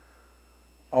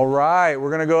All right, we're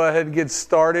going to go ahead and get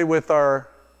started with our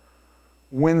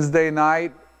Wednesday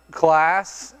night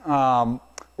class. We're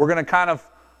going to kind of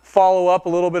follow up a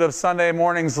little bit of Sunday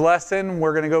morning's lesson.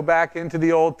 We're going to go back into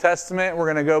the Old Testament. We're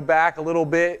going to go back a little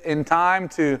bit in time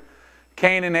to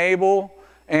Cain and Abel.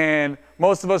 And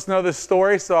most of us know this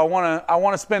story, so I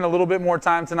want to spend a little bit more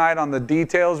time tonight on the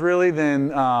details really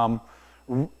than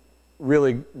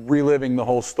really reliving the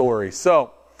whole story.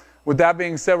 So, with that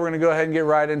being said, we're going to go ahead and get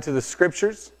right into the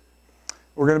scriptures.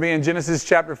 We're going to be in Genesis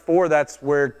chapter 4. That's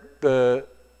where the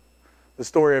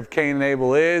story of Cain and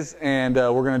Abel is. And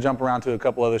we're going to jump around to a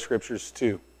couple other scriptures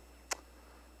too.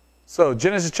 So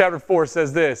Genesis chapter 4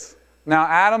 says this. Now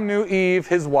Adam knew Eve,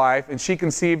 his wife, and she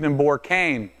conceived and bore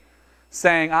Cain,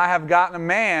 saying, I have gotten a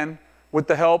man with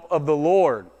the help of the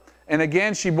Lord. And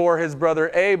again she bore his brother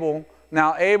Abel.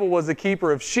 Now Abel was a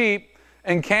keeper of sheep,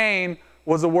 and Cain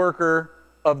was a worker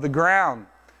of the ground.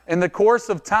 In the course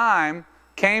of time,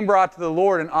 Cain brought to the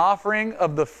Lord an offering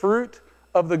of the fruit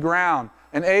of the ground.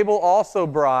 And Abel also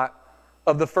brought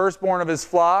of the firstborn of his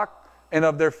flock and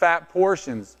of their fat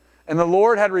portions. And the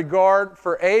Lord had regard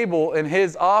for Abel and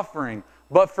his offering,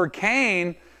 but for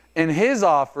Cain and his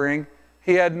offering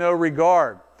he had no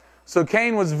regard. So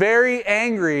Cain was very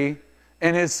angry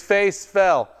and his face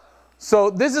fell. So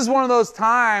this is one of those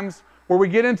times where we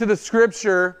get into the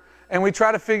scripture and we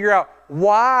try to figure out,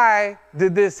 why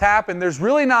did this happen? There's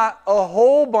really not a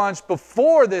whole bunch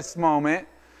before this moment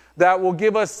that will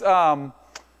give us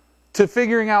to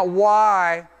figuring out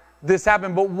why this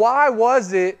happened. But why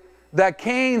was it that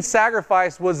Cain's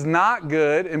sacrifice was not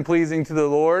good and pleasing to the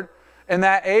Lord, and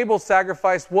that Abel's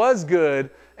sacrifice was good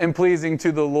and pleasing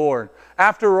to the Lord?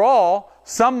 After all,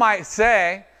 some might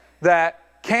say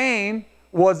that Cain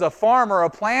was a farmer, a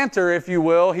planter, if you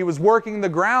will. He was working the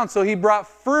ground, so he brought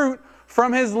fruit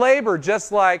from his labor,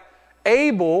 just like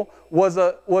Abel was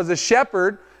a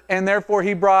shepherd, and therefore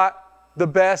he brought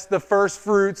the first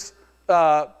fruits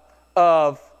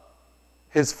of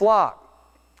his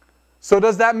flock. So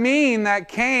does that mean that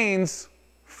Cain's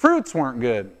fruits weren't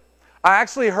good? I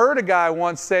actually heard a guy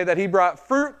once say that he brought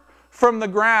fruit from the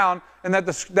ground, and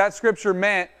that scripture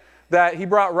meant that he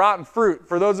brought rotten fruit.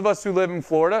 For those of us who live in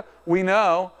Florida, we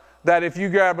know that if you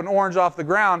grab an orange off the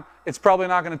ground, it's probably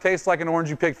not going to taste like an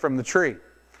orange you picked from the tree.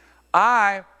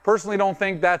 I personally don't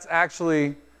think that's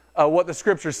actually what the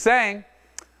scripture's saying.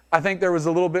 I think there was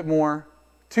a little bit more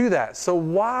to that. So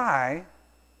why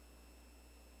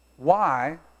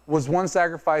was one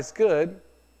sacrifice good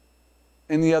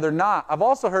and the other not? I've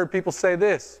also heard people say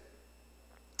this.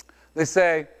 They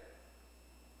say,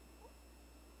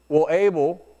 well,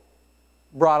 Abel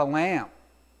brought a lamb.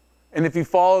 And if you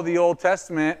follow the Old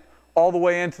Testament all the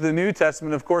way into the New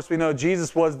Testament, of course we know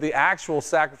Jesus was the actual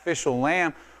sacrificial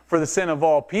lamb for the sin of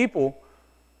all people.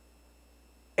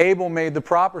 Abel made the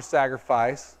proper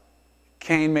sacrifice.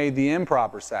 Cain made the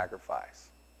improper sacrifice.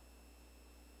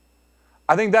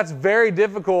 I think that's very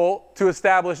difficult to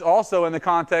establish also in the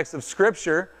context of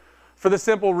Scripture, for the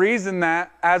simple reason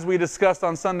that, as we discussed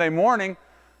on Sunday morning,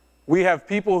 we have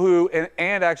people who,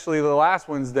 and actually the last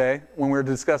Wednesday when we were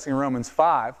discussing Romans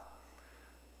 5,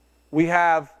 we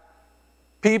have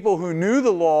people who knew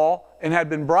the law and had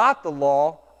been brought the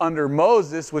law under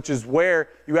Moses, which is where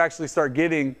you actually start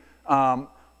getting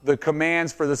the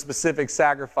commands for the specific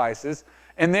sacrifices.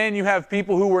 And then you have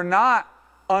people who were not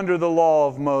under the law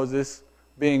of Moses,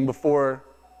 being before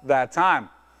that time.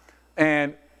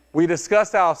 And we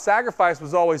discussed how sacrifice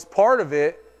was always part of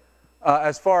it,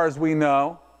 as far as we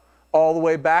know, all the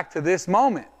way back to this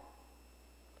moment.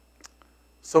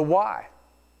 So why?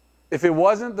 If it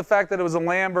wasn't the fact that it was a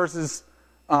lamb versus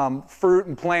fruit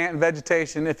and plant and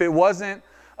vegetation, if it wasn't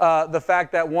the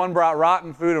fact that one brought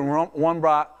rotten food and one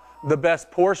brought the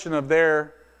best portion of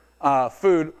their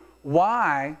food,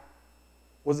 why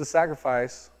was the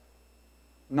sacrifice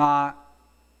not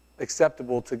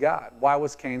acceptable to God? Why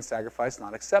was Cain's sacrifice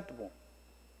not acceptable?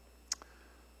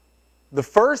 The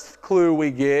first clue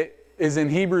we get is in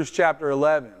Hebrews chapter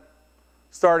 11.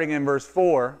 Starting in verse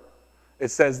 4, it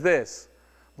says this,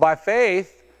 by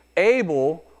faith,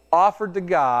 Abel offered to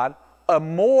God a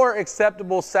more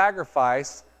acceptable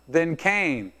sacrifice than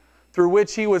Cain, through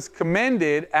which he was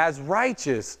commended as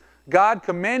righteous, God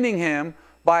commending him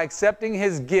by accepting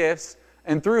his gifts,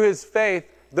 and through his faith,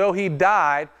 though he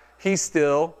died, he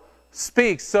still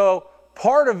speaks. So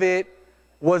part of it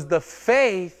was the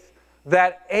faith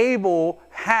that Abel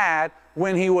had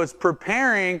when he was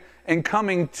preparing and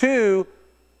coming to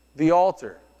the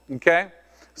altar. Okay?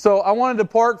 So I wanted to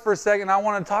park for a second. I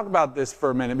want to talk about this for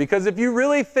a minute, because if you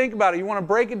really think about it, you want to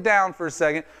break it down for a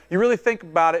second, you really think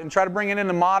about it and try to bring it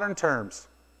into modern terms.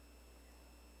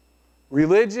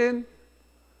 Religion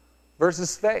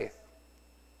versus faith.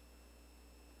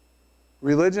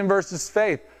 Religion versus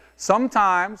faith.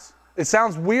 Sometimes it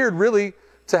sounds weird, really,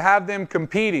 to have them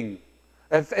competing.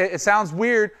 It sounds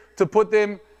weird to put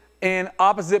them in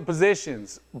opposite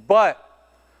positions. But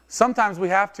sometimes we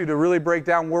have to really break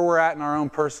down where we're at in our own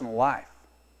personal life.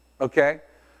 Okay?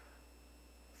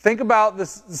 Think about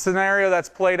this scenario that's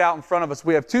played out in front of us.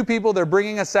 We have two people, they're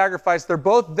bringing a sacrifice. They're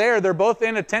both there, they're both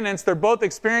in attendance, they're both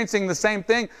experiencing the same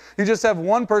thing. You just have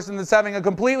one person that's having a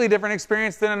completely different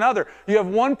experience than another. You have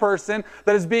one person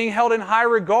that is being held in high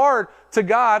regard to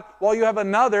God, while you have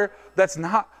another that's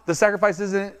not. The sacrifice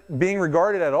isn't being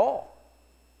regarded at all.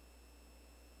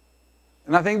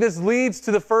 And I think this leads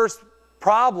to the first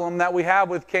problem that we have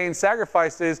with Cain's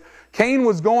sacrifice is Cain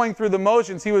was going through the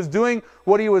motions. He was doing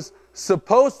what he was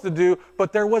supposed to do,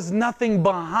 but there was nothing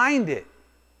behind it.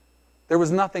 There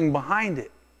was nothing behind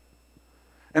it.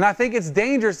 And I think it's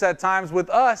dangerous at times with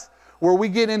us where we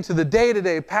get into the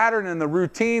day-to-day pattern and the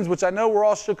routines, which I know we're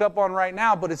all shook up on right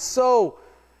now, but it's so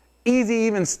easy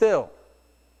even still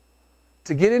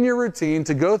to get in your routine,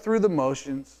 to go through the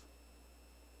motions,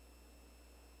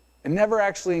 and never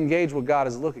actually engage what God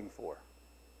is looking for.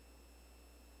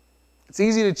 It's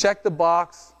easy to check the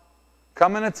box,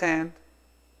 come and attend,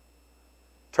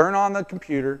 turn on the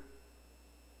computer,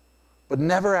 but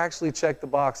never actually check the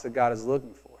box that God is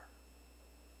looking for.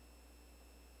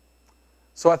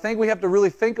 So I think we have to really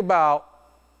think about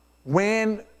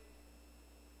when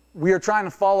we are trying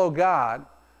to follow God,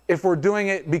 if we're doing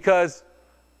it because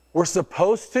we're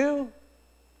supposed to,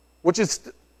 which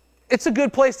is, it's a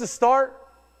good place to start.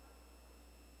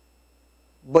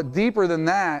 But deeper than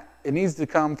that, it needs to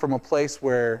come from a place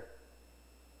where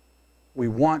we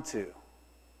want to.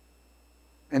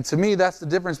 And to me, that's the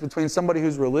difference between somebody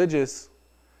who's religious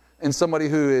and somebody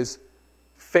who is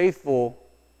faithful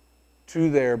to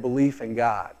their belief in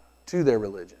God, to their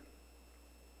religion.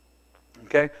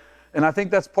 Okay? And I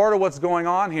think that's part of what's going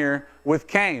on here with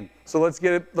Cain. So let's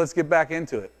get back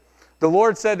into it. The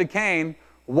Lord said to Cain,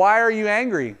 "Why are you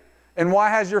angry? And why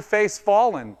has your face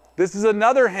fallen?" This is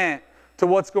another hint to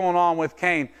what's going on with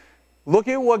Cain. Look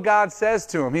at what God says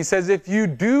to him. He says, if you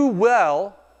do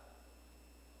well,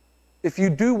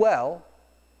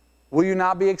 will you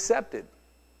not be accepted?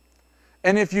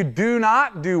 And if you do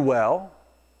not do well,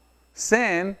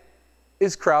 sin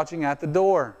is crouching at the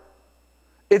door.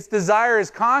 Its desire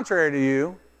is contrary to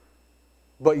you,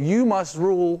 but you must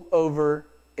rule over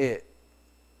it.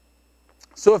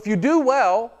 So if you do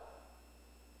well,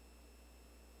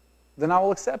 then I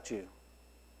will accept you.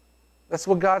 That's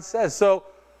what God says. So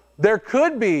there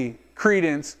could be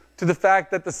credence to the fact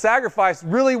that the sacrifice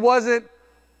really wasn't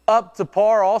up to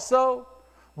par also.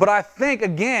 But I think,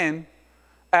 again,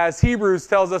 as Hebrews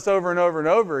tells us over and over and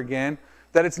over again,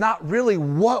 that it's not really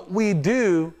what we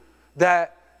do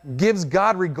that gives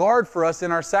God regard for us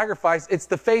in our sacrifice. It's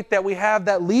the faith that we have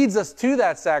that leads us to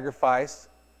that sacrifice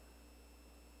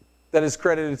that is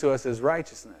credited to us as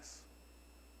righteousness.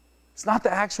 It's not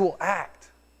the actual act.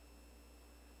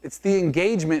 It's the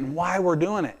engagement and why we're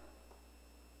doing it.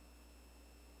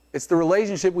 It's the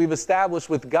relationship we've established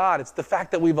with God. It's the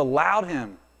fact that we've allowed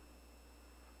Him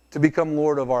to become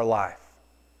Lord of our life.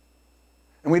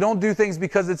 And we don't do things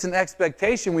because it's an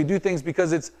expectation. We do things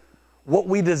because it's what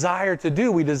we desire to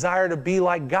do. We desire to be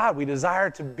like God. We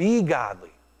desire to be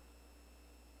godly.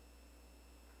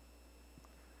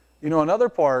 You know, another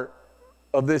part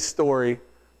of this story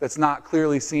that's not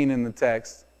clearly seen in the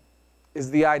text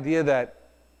is the idea that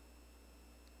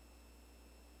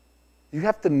you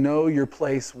have to know your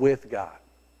place with God.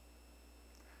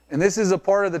 And this is a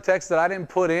part of the text that I didn't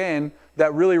put in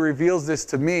that really reveals this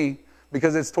to me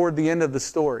because it's toward the end of the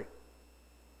story.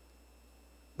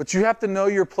 But you have to know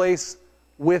your place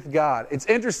with God. It's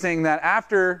interesting that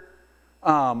after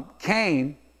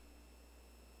Cain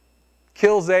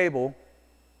kills Abel,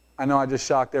 I know I just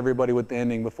shocked everybody with the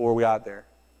ending before we got there.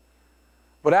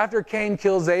 But after Cain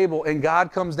kills Abel and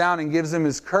God comes down and gives him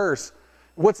his curse,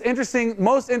 what's interesting,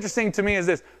 most interesting to me is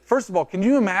this. First of all, can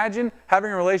you imagine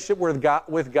having a relationship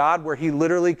with God where He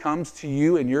literally comes to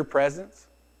you in your presence?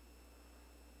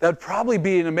 That would probably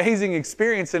be an amazing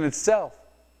experience in itself.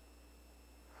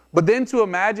 But then to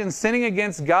imagine sinning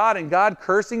against God and God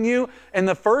cursing you, and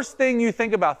the first thing you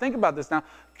think about this now,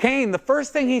 Cain, the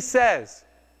first thing he says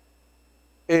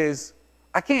is,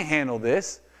 I can't handle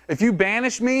this. If you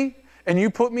banish me and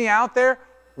you put me out there,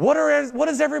 what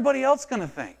is everybody else going to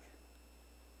think?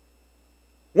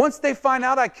 Once they find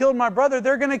out I killed my brother,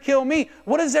 they're going to kill me.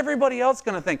 What is everybody else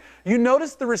going to think? You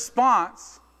notice the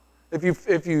response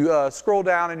If you scroll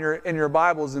down in your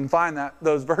Bibles and find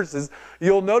those verses,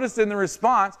 you'll notice in the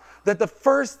response that the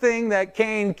first thing that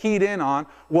Cain keyed in on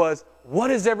was,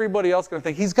 what is everybody else going to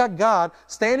think? He's got God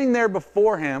standing there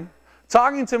before him,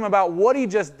 talking to him about what he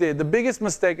just did, the biggest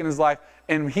mistake in his life,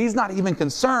 and he's not even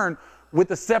concerned with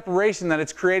the separation that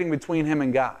it's creating between him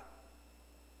and God.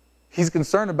 He's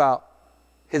concerned about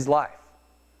his life.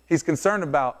 He's concerned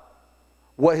about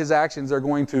what his actions are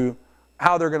going to,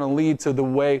 how they're going to lead to the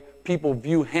way people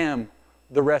view him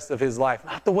the rest of his life,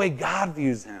 not the way God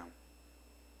views him.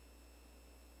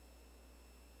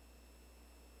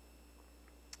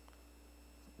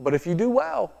 But if you do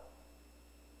well,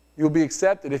 you'll be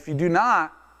accepted. If you do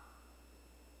not,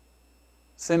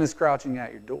 sin is crouching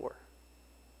at your door.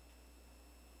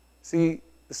 See,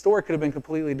 the story could have been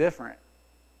completely different.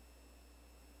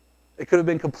 It could have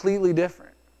been completely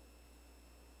different.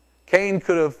 Cain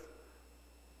could have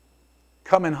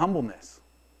come in humbleness.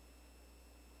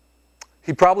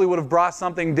 He probably would have brought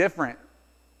something different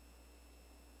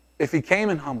if he came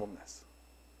in humbleness.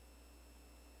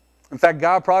 In fact,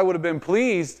 God probably would have been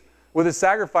pleased with his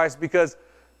sacrifice because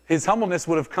his humbleness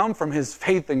would have come from his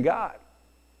faith in God.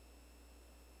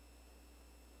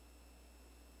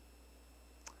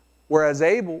 Whereas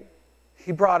Abel,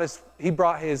 he brought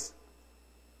his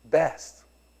best.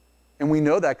 And we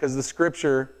know that because the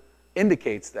Scripture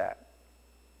indicates that.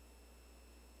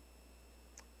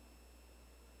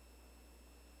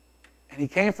 And he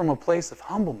came from a place of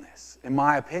humbleness, in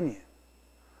my opinion.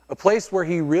 A place where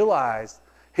he realized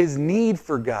his need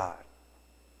for God.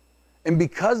 And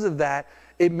because of that,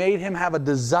 it made him have a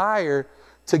desire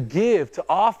to give, to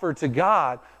offer to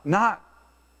God, not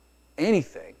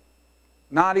anything,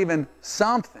 not even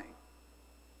something,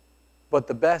 but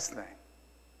the best thing.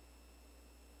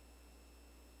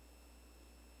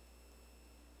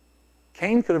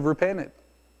 Cain could have repented.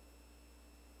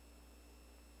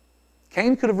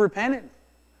 Cain could have repented.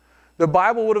 The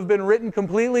Bible would have been written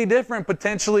completely different,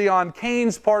 potentially, on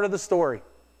Cain's part of the story.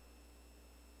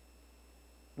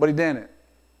 But he didn't.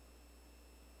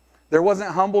 There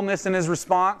wasn't humbleness in his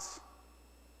response.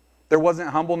 There wasn't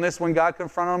humbleness when God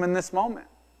confronted him in this moment.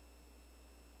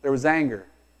 There was anger,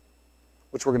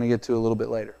 which we're going to get to a little bit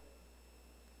later.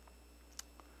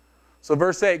 So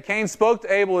verse 8, Cain spoke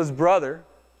to Abel, his brother,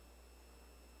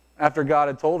 after God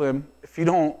had told him, if you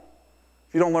don't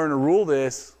learn to rule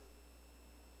this,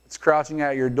 it's crouching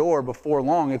at your door. Before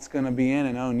long, it's going to be in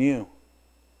and own you.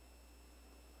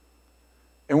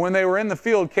 And when they were in the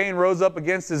field, Cain rose up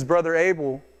against his brother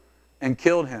Abel and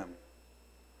killed him.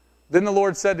 Then the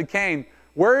Lord said to Cain,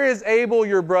 where is Abel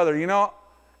your brother? You know,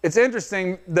 it's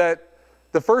interesting that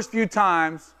the first few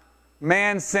times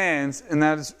man sins, and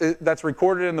that's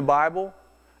recorded in the Bible,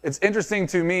 it's interesting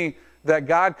to me that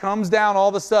God comes down all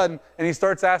of a sudden and he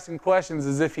starts asking questions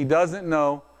as if he doesn't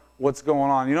know what's going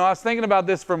on. You know, I was thinking about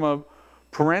this from a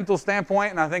parental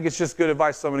standpoint, and I think it's just good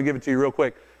advice, so I'm going to give it to you real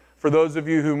quick. For those of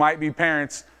you who might be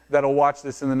parents that'll watch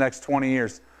this in the next 20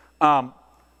 years.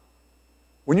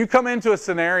 When you come into a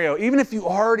scenario, even if you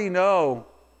already know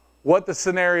what the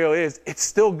scenario is, it's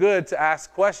still good to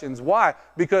ask questions. Why?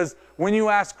 Because when you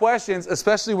ask questions,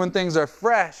 especially when things are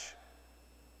fresh,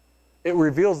 it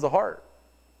reveals the heart.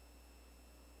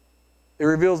 It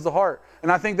reveals the heart.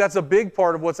 And I think that's a big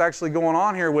part of what's actually going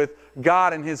on here with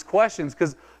God and his questions.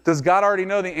 Because does God already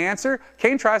know the answer?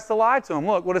 Cain tries to lie to him.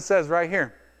 Look what it says right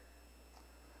here.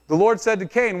 The Lord said to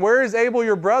Cain, where is Abel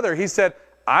your brother? He said,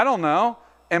 I don't know.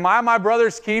 Am I my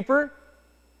brother's keeper?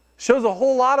 Shows a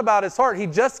whole lot about his heart. He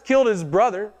just killed his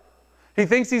brother. He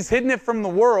thinks he's hidden it from the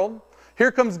world.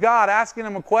 Here comes God asking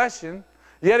him a question.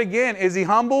 Yet again, is he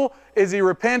humble? Is he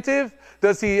repentive?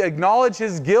 Does he acknowledge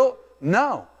his guilt?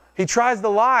 No. He tries to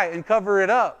lie and cover it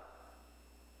up.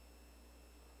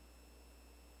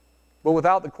 But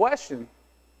without the question,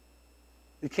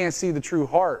 you can't see the true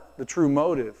heart, the true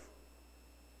motive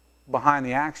behind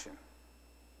the action.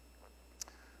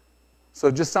 So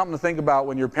just something to think about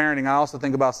when you're parenting. I also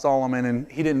think about Solomon,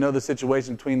 and he didn't know the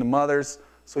situation between the mothers,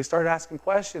 so he started asking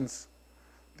questions.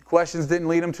 The questions didn't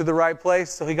lead him to the right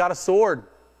place, so he got a sword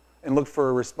and looked for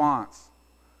a response.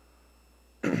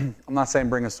 I'm not saying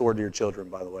bring a sword to your children,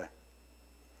 by the way.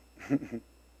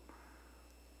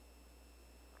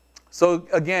 So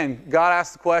again, God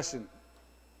asked the question.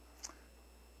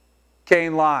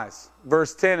 Cain lies.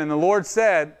 Verse 10, and the Lord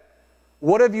said,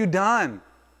 what have you done?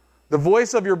 The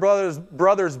voice of your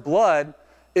brother's blood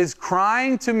is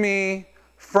crying to me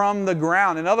from the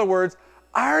ground. In other words,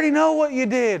 I already know what you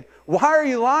did. Why are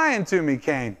you lying to me,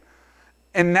 Cain?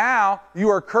 And now you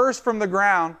are cursed from the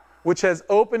ground, which has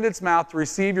opened its mouth to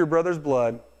receive your brother's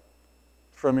blood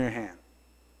from your hand.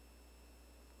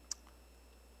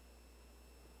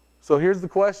 So here's the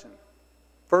question.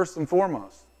 First and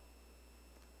foremost,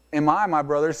 am I my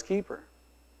brother's keeper?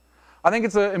 I think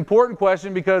it's an important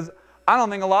question because I don't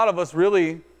think a lot of us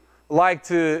really like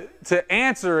to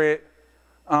answer it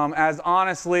as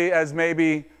honestly as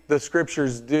maybe the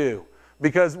Scriptures do.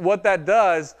 Because what that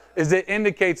does is it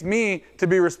indicates me to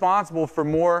be responsible for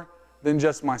more than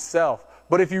just myself.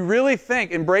 But if you really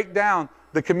think and break down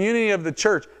the community of the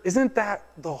church, isn't that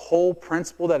the whole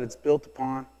principle that it's built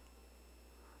upon?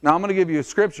 Now I'm going to give you a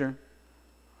scripture.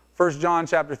 1 John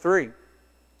chapter 3.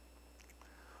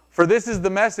 For this is the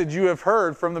message you have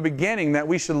heard from the beginning, that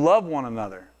we should love one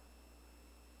another.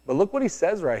 But look what he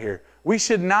says right here. We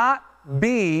should not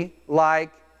be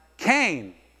like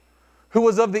Cain, who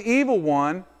was of the evil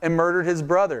one and murdered his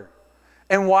brother.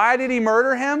 And why did he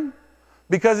murder him?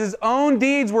 Because his own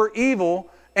deeds were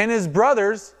evil and his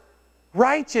brother's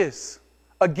righteous.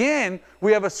 Again,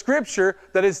 we have a scripture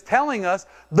that is telling us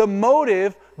the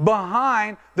motive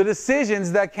behind the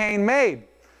decisions that Cain made.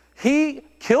 He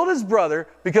killed his brother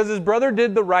because his brother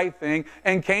did the right thing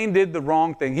and Cain did the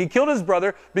wrong thing. He killed his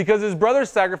brother because his brother's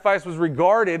sacrifice was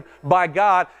regarded by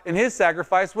God and his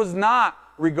sacrifice was not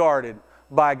regarded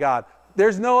by God.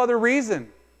 There's no other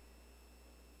reason.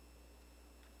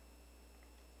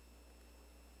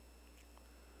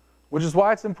 Which is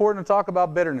why it's important to talk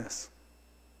about bitterness.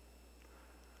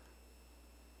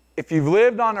 If you've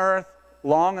lived on earth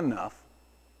long enough,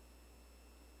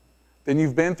 then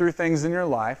you've been through things in your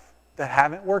life that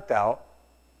haven't worked out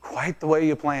quite the way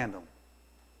you planned them.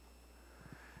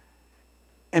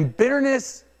 And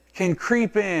bitterness can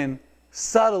creep in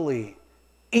subtly,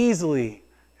 easily,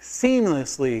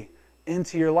 seamlessly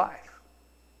into your life.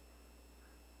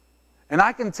 And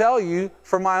I can tell you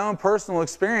from my own personal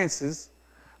experiences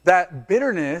that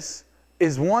bitterness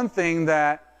is one thing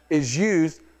that is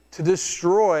used to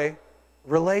destroy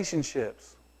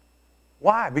relationships.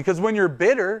 Why? Because when you're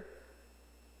bitter,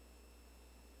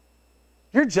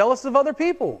 you're jealous of other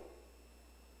people.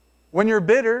 When you're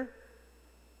bitter,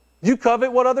 you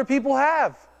covet what other people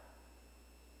have.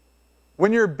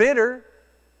 When you're bitter,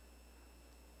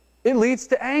 it leads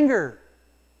to anger.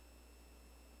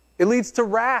 It leads to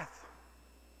wrath.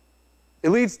 It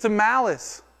leads to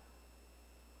malice.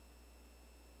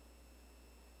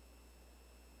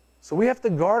 So we have to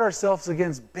guard ourselves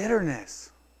against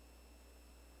bitterness.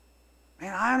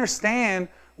 Man, I understand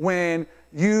when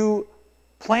you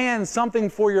plan something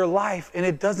for your life and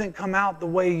it doesn't come out the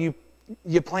way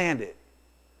you planned it.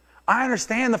 I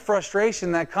understand the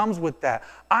frustration that comes with that.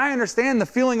 I understand the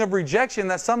feeling of rejection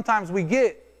that sometimes we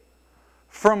get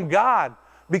from God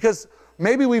because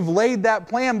maybe we've laid that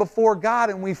plan before God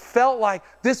and we felt like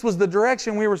this was the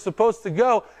direction we were supposed to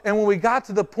go, and when we got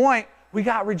to the point, we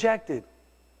got rejected.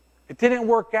 It didn't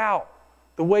work out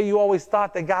the way you always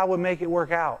thought that God would make it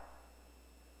work out.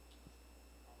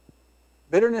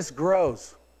 Bitterness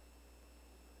grows.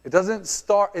 It doesn't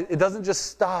just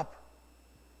stop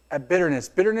at bitterness.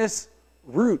 Bitterness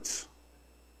roots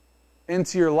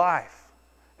into your life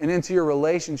and into your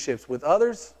relationships with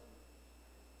others,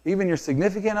 even your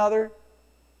significant other,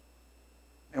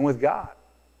 and with God.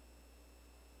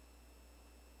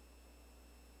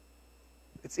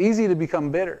 It's easy to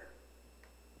become bitter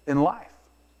in life.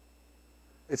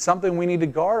 It's something we need to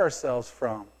guard ourselves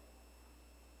from.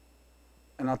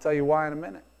 And I'll tell you why in a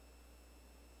minute.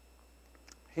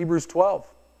 Hebrews 12,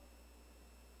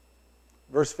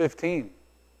 verse 15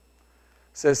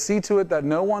 says, "See to it that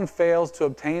no one fails to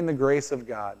obtain the grace of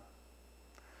God,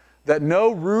 that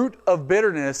no root of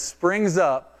bitterness springs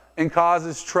up and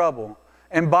causes trouble,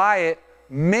 and by it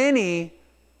many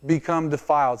become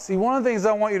defiled." See, one of the things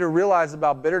I want you to realize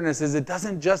about bitterness is it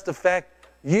doesn't just affect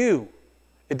you.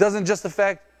 It doesn't just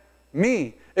affect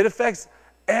me. It affects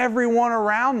everyone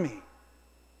around me.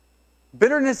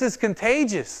 Bitterness is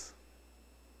contagious.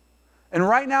 And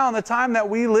right now, in the time that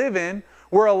we live in,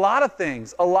 where a lot of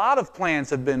plans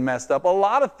have been messed up, a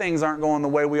lot of things aren't going the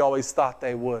way we always thought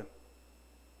they would,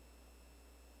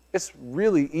 it's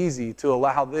really easy to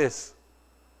allow this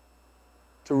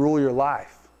to rule your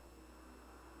life,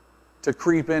 to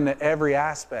creep into every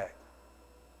aspect,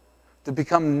 to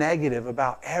become negative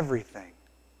about everything,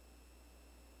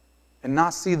 and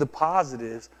not see the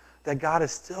positives that God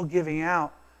is still giving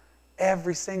out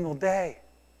every single day.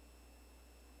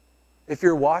 If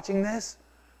you're watching this,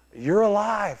 you're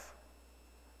alive.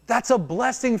 That's a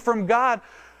blessing from God,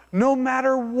 no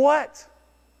matter what.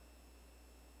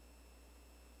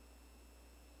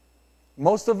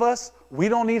 Most of us, we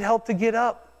don't need help to get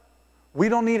up. We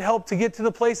don't need help to get to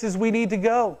the places we need to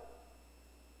go.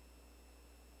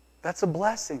 That's a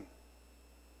blessing.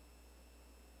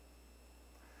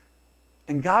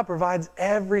 And God provides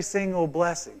every single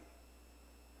blessing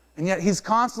And yet He's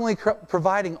constantly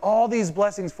providing all these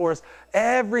blessings for us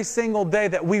every single day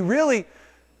that we really,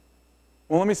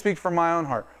 well, let me speak from my own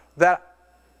heart, that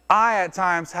I at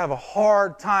times have a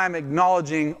hard time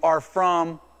acknowledging are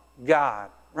from God,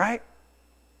 right?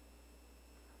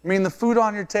 I mean, the food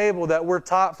on your table that we're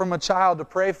taught from a child to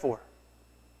pray for.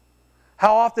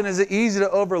 How often is it easy to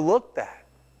overlook that?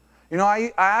 You know,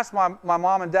 I asked my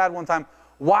mom and dad one time,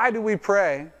 why do we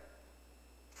pray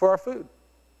for our food?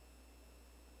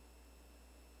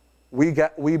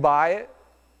 We buy it,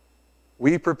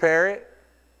 we prepare it,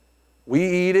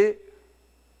 we eat it.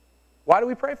 Why do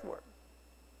we pray for it?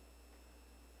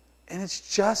 And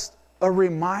it's just a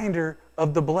reminder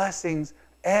of the blessings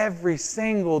every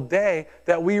single day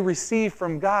that we receive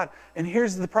from God. And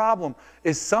here's the problem,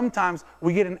 is sometimes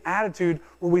we get an attitude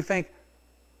where we think,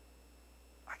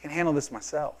 I can handle this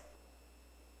myself.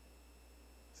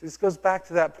 See, this goes back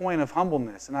to that point of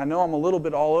humbleness. And I know I'm a little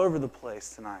bit all over the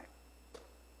place tonight.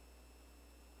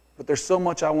 But there's so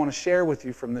much I want to share with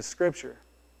you from this scripture.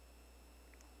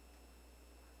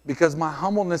 Because my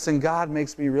humbleness in God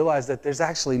makes me realize that there's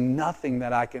actually nothing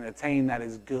that I can attain that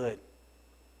is good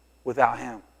without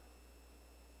Him.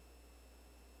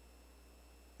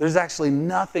 There's actually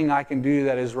nothing I can do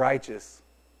that is righteous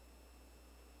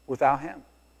without Him.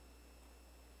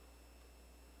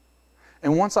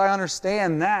 And once I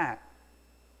understand that,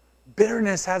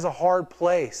 bitterness has a hard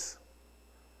place,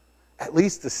 at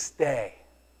least to stay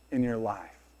in your life.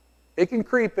 It can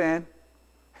creep in,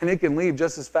 and it can leave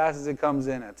just as fast as it comes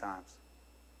in at times.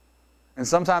 And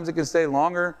sometimes it can stay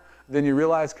longer than you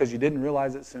realize because you didn't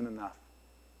realize it soon enough.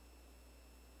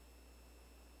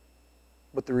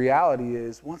 But the reality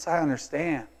is, once I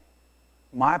understand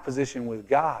my position with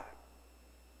God,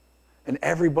 and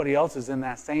everybody else is in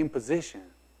that same position,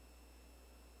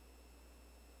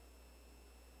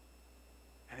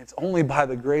 and it's only by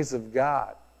the grace of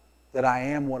God that I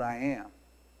am what I am,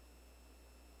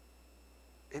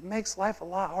 it makes life a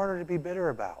lot harder to be bitter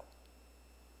about.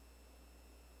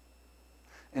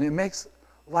 And it makes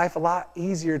life a lot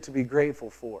easier to be grateful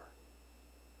for.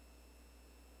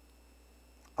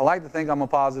 I like to think I'm a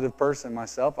positive person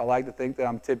myself. I like to think that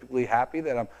I'm typically happy,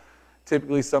 that I'm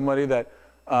typically somebody that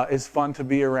is fun to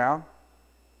be around.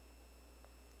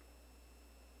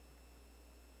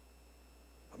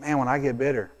 But man, when I get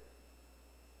bitter,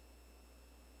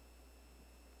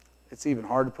 it's even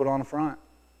hard to put on a front.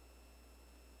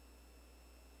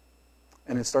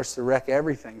 And it starts to wreck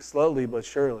everything, slowly but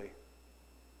surely,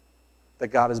 that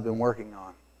God has been working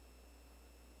on.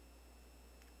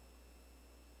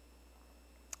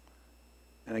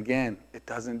 And again, it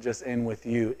doesn't just end with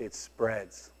you, it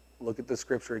spreads. Look at the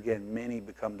scripture again. Many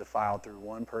become defiled through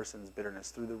one person's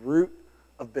bitterness, through the root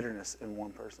of bitterness in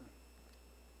one person.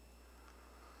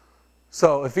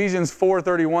 So Ephesians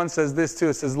 4:31 says this too.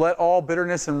 It says, let all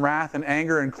bitterness and wrath and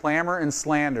anger and clamor and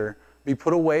slander be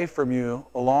put away from you,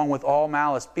 along with all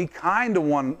malice. Be kind to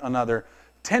one another,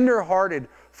 tender-hearted,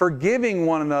 forgiving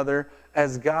one another,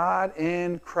 as God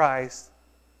in Christ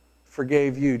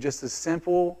forgave you. Just a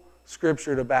simple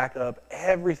scripture to back up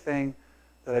everything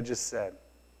that I just said.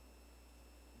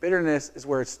 Bitterness is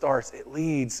where it starts. It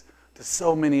leads to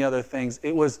so many other things.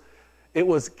 It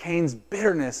was Cain's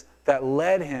bitterness that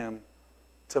led him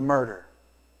to murder.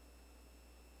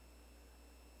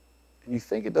 And you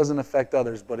think it doesn't affect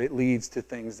others, but it leads to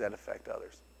things that affect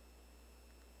others.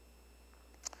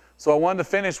 So I wanted to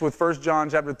finish with 1 John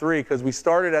chapter 3 because we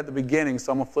started at the beginning,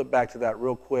 so I'm going to flip back to that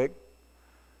real quick.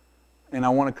 And I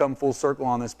want to come full circle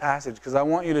on this passage because I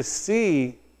want you to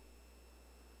see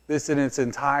this in its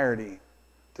entirety,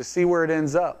 to see where it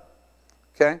ends up.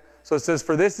 Okay? So it says,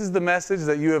 for this is the message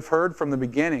that you have heard from the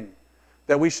beginning,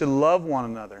 that we should love one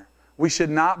another. We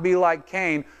should not be like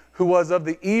Cain, who was of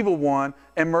the evil one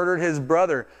and murdered his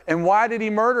brother. And why did he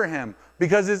murder him?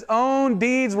 Because his own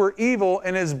deeds were evil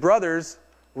and his brother's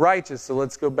righteous. So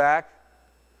let's go back.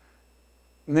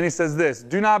 And then he says this,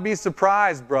 do not be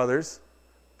surprised, brothers,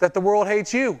 that the world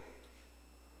hates you.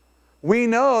 We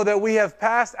know that we have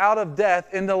passed out of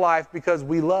death into life because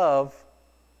we love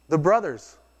the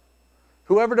brothers.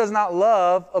 Whoever does not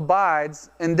love abides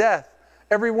in death.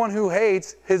 Everyone who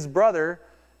hates his brother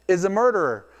is a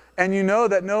murderer. And you know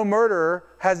that no murderer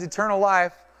has eternal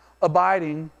life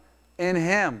abiding in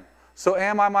him. So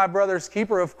am I my brother's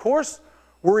keeper? Of course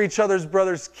we're each other's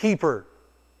brother's keeper.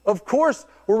 Of course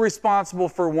we're responsible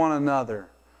for one another.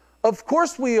 Of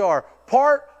course we are.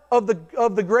 Part of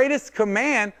the greatest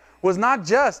command was not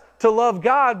just to love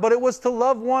God, but it was to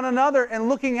love one another. And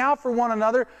looking out for one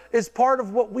another is part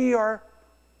of what we are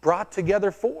brought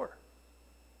together for.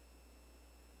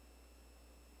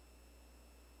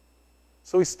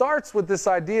 So he starts with this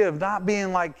idea of not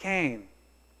being like Cain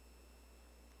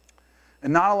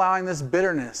and not allowing this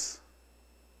bitterness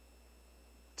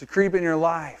to creep in your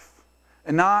life.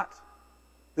 And not,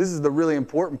 this is the really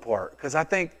important part, because I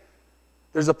think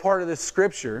there's a part of this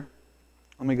scripture.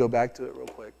 Let me go back to it real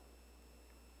quick.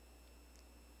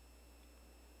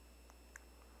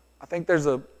 I think there's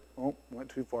went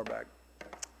too far back.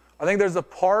 I think there's a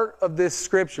part of this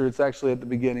scripture, it's actually at the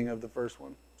beginning of the first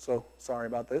one. So, sorry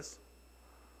about this.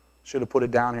 Should have put it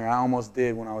down here. I almost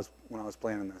did when I was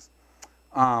planning this.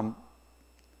 Part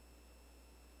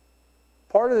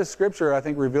of this scripture, I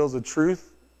think, reveals a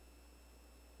truth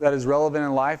that is relevant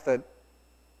in life that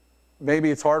maybe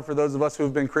it's hard for those of us who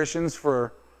have been Christians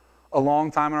for a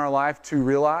long time in our life to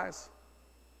realize.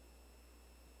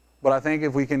 But I think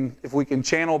if we can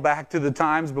channel back to the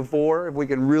times before, if we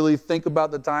can really think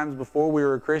about the times before we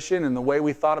were a Christian and the way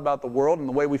we thought about the world and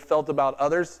the way we felt about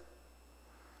others,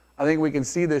 I think we can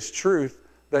see this truth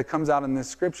that comes out in this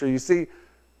scripture. You see,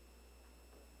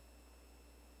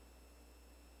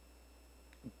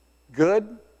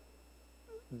 good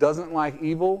doesn't like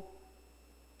evil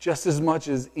just as much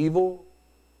as evil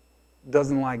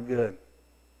doesn't like good.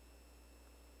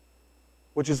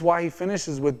 Which is why he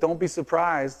finishes with, don't be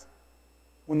surprised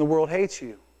when the world hates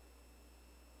you.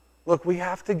 Look, we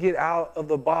have to get out of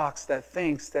the box that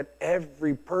thinks that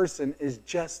every person is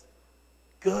just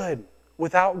good.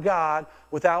 Without God,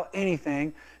 without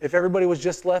anything, if everybody was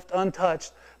just left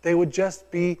untouched, they would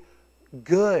just be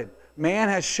good. Man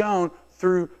has shown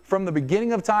from the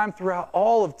beginning of time throughout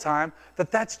all of time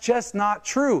that that's just not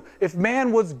true. If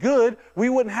man was good, we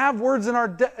wouldn't have words in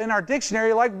our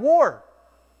dictionary like war.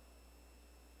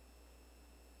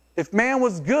 If man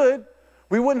was good,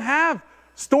 we wouldn't have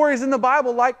stories in the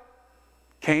Bible like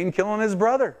Cain killing his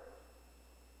brother.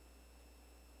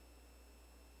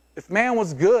 If man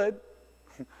was good,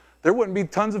 there wouldn't be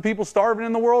tons of people starving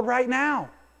in the world right now.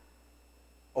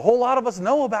 A whole lot of us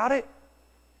know about it.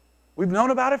 We've known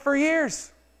about it for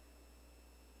years.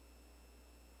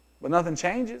 But nothing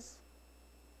changes.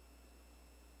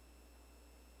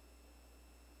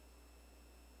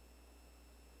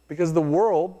 Because the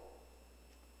world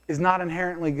is not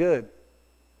inherently good.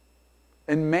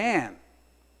 And man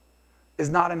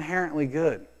is not inherently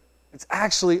good. It's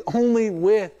actually only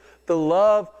with the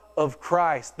love of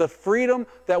Christ, the freedom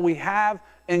that we have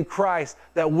in Christ,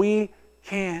 that we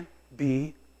can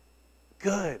be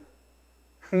good.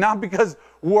 Not because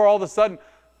we're all of a sudden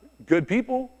good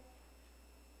people.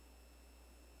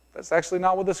 That's actually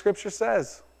not what the Scripture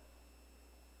says.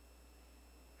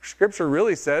 Scripture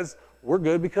really says we're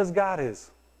good because God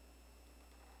is.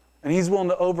 And He's willing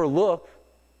to overlook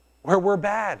where we're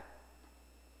bad.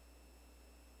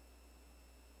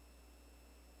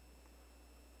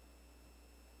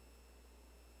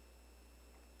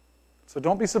 So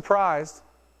don't be surprised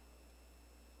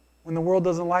when the world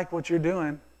doesn't like what you're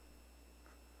doing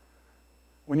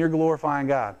when you're glorifying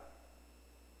God.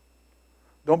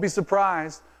 Don't be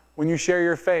surprised when you share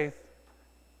your faith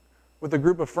with a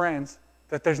group of friends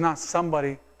that there's not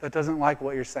somebody that doesn't like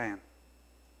what you're saying.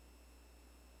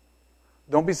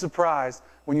 Don't be surprised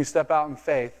when you step out in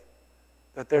faith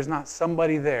that there's not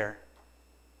somebody there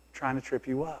trying to trip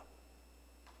you up.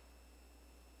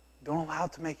 Don't allow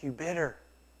it to make you bitter.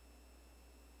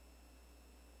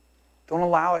 Don't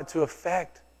allow it to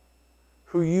affect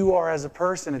who you are as a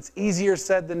person. It's easier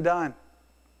said than done.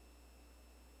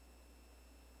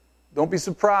 Don't be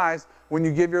surprised when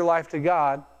you give your life to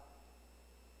God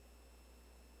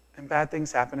and bad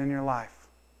things happen in your life.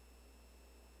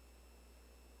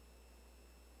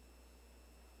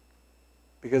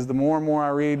 Because the more and more I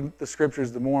read the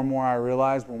Scriptures, the more and more I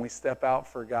realize when we step out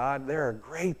for God, there are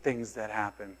great things that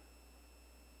happen.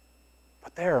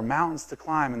 But there are mountains to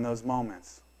climb in those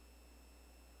moments.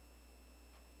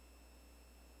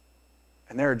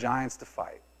 And there are giants to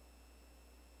fight.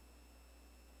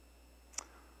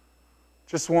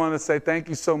 Just wanted to say thank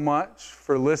you so much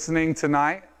for listening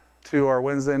tonight to our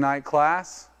Wednesday night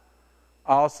class.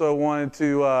 I also wanted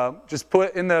to just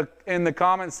put in the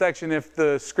comment section if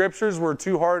the scriptures were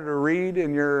too hard to read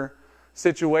in your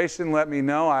situation, let me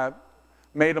know. I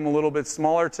made them a little bit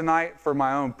smaller tonight for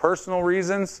my own personal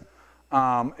reasons.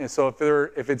 And so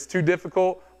if it's too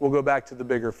difficult, we'll go back to the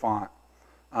bigger font.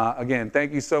 Again,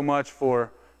 thank you so much for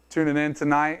tuning in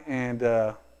tonight, and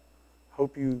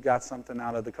hope you got something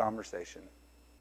out of the conversation.